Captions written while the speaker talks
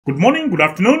Good morning, good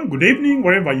afternoon, good evening,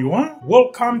 wherever you are.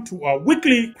 Welcome to our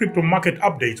weekly crypto market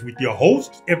updates with your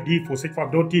host, FD for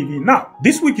Sec5.tv. Now,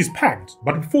 this week is packed,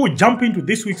 but before we jump into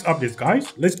this week's updates,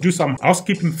 guys, let's do some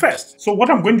housekeeping first. So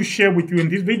what I'm going to share with you in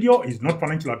this video is not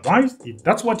financial advice. If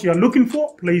that's what you're looking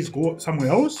for, please go somewhere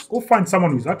else. Go find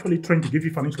someone who's actually trying to give you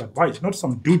financial advice, not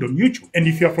some dude on YouTube. And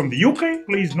if you're from the UK,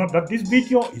 please note that this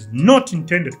video is not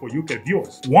intended for UK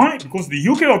viewers. Why? Because the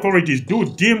UK authorities do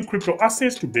deem crypto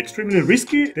assets to be extremely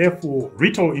risky. Therefore,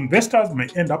 retail investors may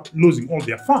end up losing all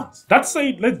their funds. That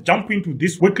said, let's jump into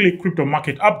this weekly crypto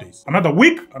market updates. Another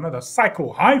week, another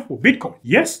cycle high for Bitcoin.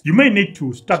 Yes, you may need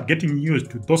to start getting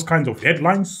used to those kinds of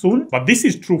headlines soon, but this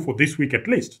is true for this week at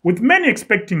least. With many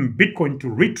expecting Bitcoin to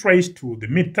retrace to the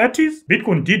mid-30s,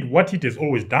 Bitcoin did what it has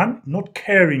always done, not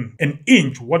caring an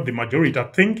inch what the majority are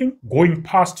thinking, going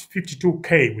past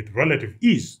 52K with relative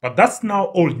ease. But that's now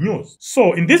old news.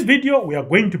 So in this video, we are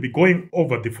going to be going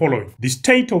over the following. The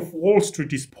state of Wall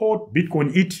Street spot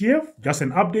Bitcoin ETF, just an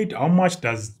update. How much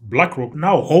does BlackRock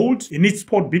now hold in its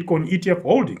spot Bitcoin ETF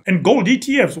holding? And gold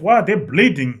ETFs, why are they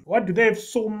bleeding? Why do they have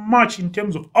so much in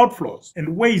terms of outflows?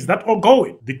 And where is that all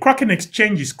going? The Kraken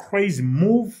exchange's crazy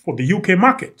move for the UK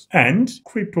market. And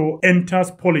crypto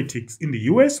enters politics in the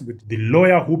US with the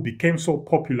lawyer who became so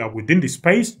popular within the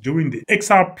space during the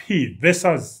XRP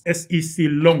versus SEC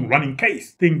long-running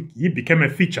case. I think he became a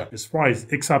feature as far as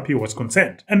XRP was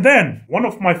concerned. And then one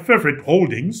of my favorite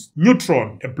holdings,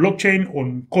 Neutron, a blockchain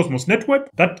on Cosmos network.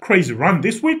 That crazy run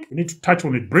this week. We need to touch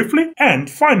on it briefly. And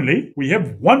finally, we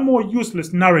have one more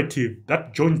useless narrative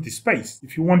that joins the space.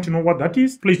 If you want to know what that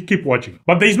is, please keep watching.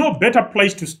 But there is no better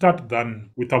place to start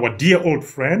than with our dear old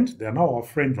friend. They are now our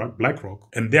friend, right? BlackRock,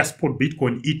 and their spot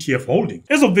Bitcoin ETF holding.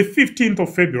 As of the 15th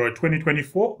of February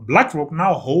 2024, BlackRock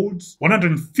now holds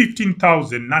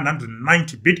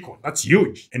 115,990 Bitcoin. That's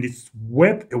huge. And it's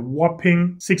worth a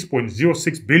whopping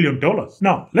 $6.06 billion.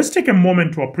 Now, let's take a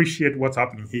moment to appreciate what's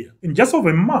happening here. In just over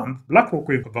a month, BlackRock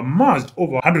have amassed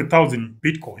over 100,000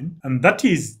 Bitcoin, and that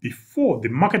is before the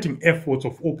marketing efforts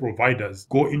of all providers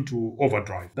go into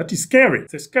overdrive. That is scary.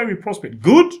 It's a scary prospect.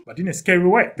 Good, but in a scary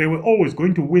way. They were always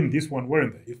going to win this one,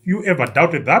 weren't they? If you ever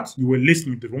doubted that, you were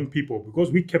listening to the wrong people,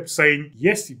 because we kept saying,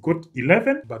 yes, it got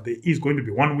 11, but there is going to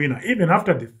be one winner. Even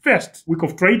after the first week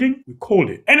of trading, we called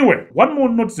it. Anyway, one more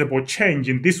noticeable change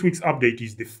in this week's update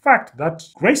is the fact that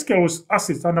Greyscale's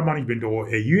assets under management, or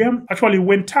AUM, actually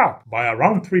went up by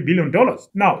around $3 billion.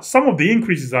 Now, some of the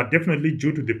increases are definitely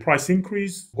due to the price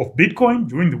increase of Bitcoin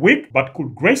during the week, but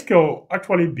could Greyscale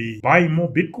actually be buying more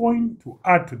Bitcoin to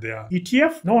add to their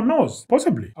ETF? No one knows.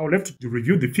 Possibly. I will have to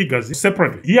review the figures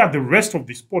separately. Here are the rest of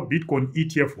the spot Bitcoin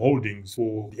ETF holdings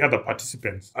for the other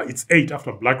participants. It's 8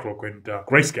 after BlackRock and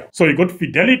Greyscale. So you got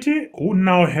Fidelity, who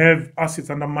now have assets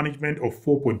under management of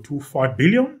 4.25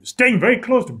 billion, staying very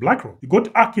close to BlackRock. You got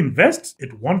ARK Invest at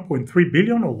 1.3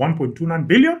 billion or 1.29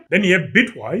 billion. Then you have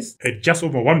Bitwise at just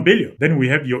over 1 billion. Then we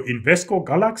have your Invesco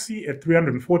Galaxy at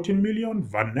 314 million,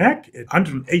 VanEck at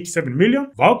 187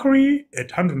 million, Valkyrie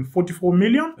at 144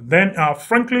 million. Then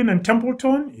Franklin and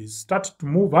Templeton is starting to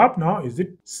move up now. Is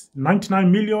it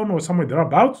 99 million or somewhere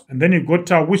thereabouts? And then you got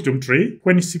Wisdom Tree,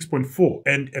 26.4.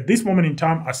 And at this moment in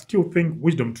time, I still think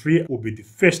Wisdom Tree will be the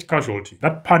first casualty.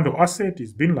 That Pando asset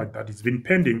has been like that. It's been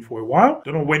pending for a while.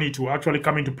 Don't know when it will actually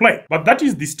come into play. But that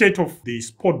is the state of the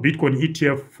spot Bitcoin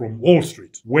ETF from Wall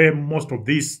Street, where most of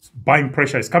this buying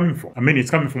pressure is coming from. I mean,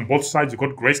 it's coming from both sides. You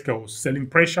got Greyscale selling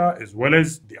pressure, as well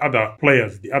as the other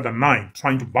players, the other 9,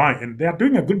 trying to buy. And they are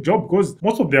doing a good job, because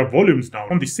most of their volumes now,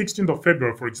 on the 16th of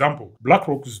February, for example,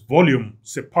 BlackRock's volume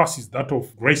surpasses that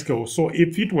of Greyscale. So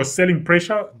if it was selling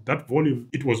pressure, that volume,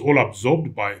 it was all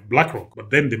absorbed by BlackRock. But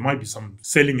then there might be some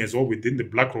selling as well within the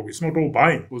BlackRock. It's not all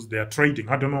buying, because they are trading.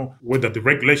 I don't know whether the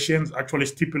regulations actually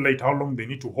stipulate how long they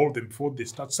need to hold them before they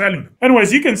start selling them.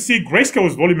 Anyways, you can see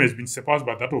Greyscale's volume has been surpassed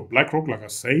by that of BlackRock, like I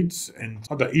said, and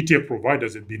other ETF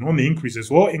providers have been on the increase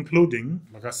as well, including,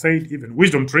 like I said, even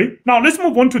Wisdom Tree. Now, let's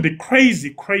move on to the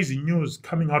crazy news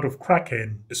coming out of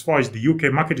Kraken as far as the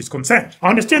UK market is concerned. I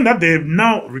understand that they have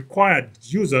now required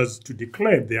users to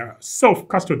declare their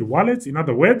self-custody wallets. In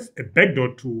other words, a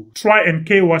backdoor to try and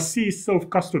KYC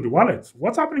self-custody wallets.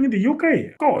 What's happening in the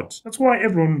UK? God, that's why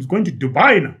everyone's going to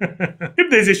Dubai now. If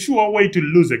there's a sure way to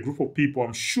lose a group of people,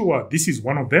 I'm sure this is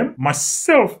one of them. My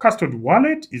self-custody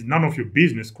wallet is none of your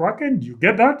business, Kraken. Do you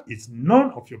get that? It's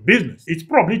none of your business. It's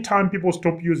probably time people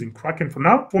stop using Kraken for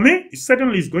now. For me, it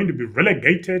certainly is going to be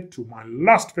relegated to my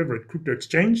last favorite crypto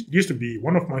exchange. It used to be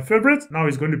one of my favorites. Now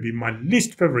it's going to be my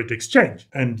least favorite exchange.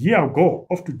 And here I'll go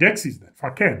off to Dexys then, if I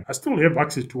can. I still have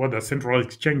access to other central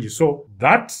exchanges. So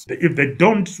that, if they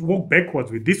don't walk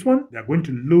backwards with this one, they're going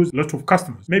to lose lots of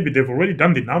customers. Maybe they've already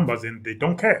done the numbers and they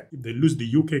don't care if they lose the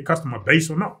UK customer base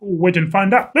or not. We'll wait and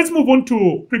find out. Let's move on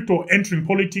to crypto entering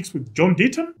politics with John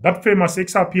Deaton, that famous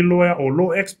XRP lawyer or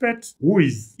law expert who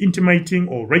is intimating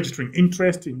or registering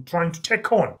interest in trying to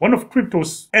take on one of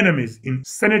crypto's enemies in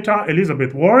Senator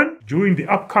Elizabeth Warren during the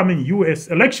upcoming US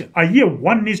election. I hear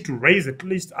one needs to raise at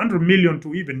least 100 million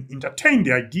to even entertain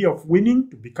the idea of winning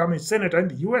to become a senator in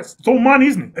the US. So money,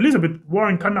 isn't it? Elizabeth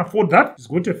Warren can't afford that. She's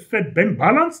got a Fed bank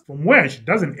balance from where she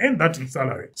doesn't earn that in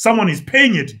salary. Someone is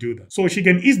paying her to do that. So she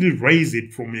can easily raise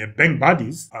it from her bank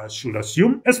buddies, I should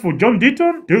assume. As for John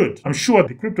Deaton, dude, I'm sure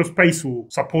the crypto space will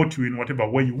support you in whatever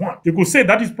way you want. You could say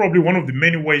that is probably one of the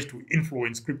many ways to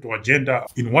influence crypto agenda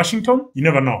in Washington. You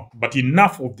never know. But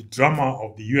enough of the drama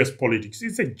of the US politics.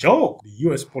 It's a joke. The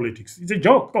US politics. It's a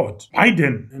joke. God,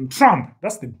 Biden and Trump,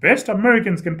 that's the best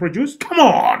Americans can produce? Come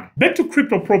on! Back to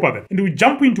crypto proper then. And we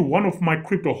jump into one of my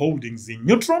crypto holdings in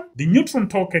Neutron. The Neutron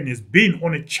token has been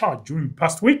on a chart during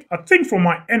past week. I think from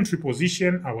my entry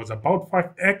position, I was about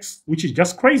 5x, which is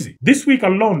just crazy. This week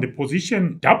alone, the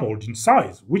position doubled in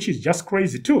size, which is just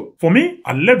crazy too. For me,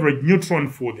 I leveraged Neutron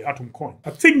for the Atom coin.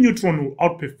 I think Neutron will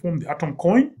outperform the Atom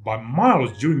coin by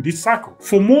miles during this cycle.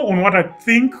 For more on what I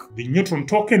think the Neutron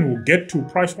token will get to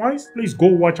price-wise, please go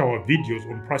watch our videos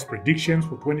on price predictions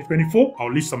for 2024.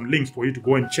 I'll leave some links for you to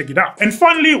go and check it out. And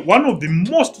finally, one of the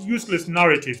most useless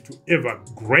narratives to ever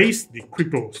grace the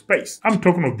crypto space. I'm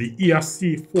talking of the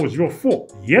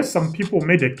ERC-404. Yes, some people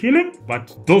made a killing,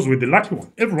 but those were the lucky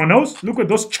ones. Everyone else, look at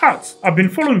those charts. I've been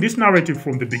following this narrative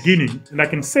from the beginning, and I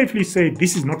can safely say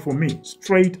this is not for me.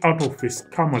 Straight out of a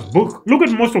scammer's book. Look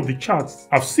at most of the charts.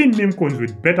 I've seen meme coins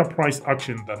with better price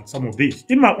action than some of these.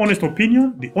 In my honest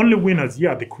opinion, the only winners here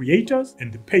are the creators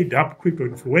and the paid up crypto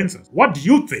influencers. What do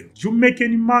you think? Do you make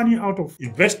any money out of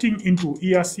investing into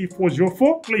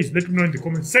ERC-404? Please let me know in the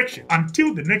comment section.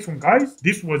 Until the next one, guys,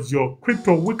 this was your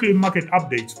crypto weekly market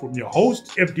updates from your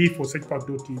host, FD for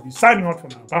SearchPath.tv. Signing out for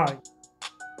now. Bye.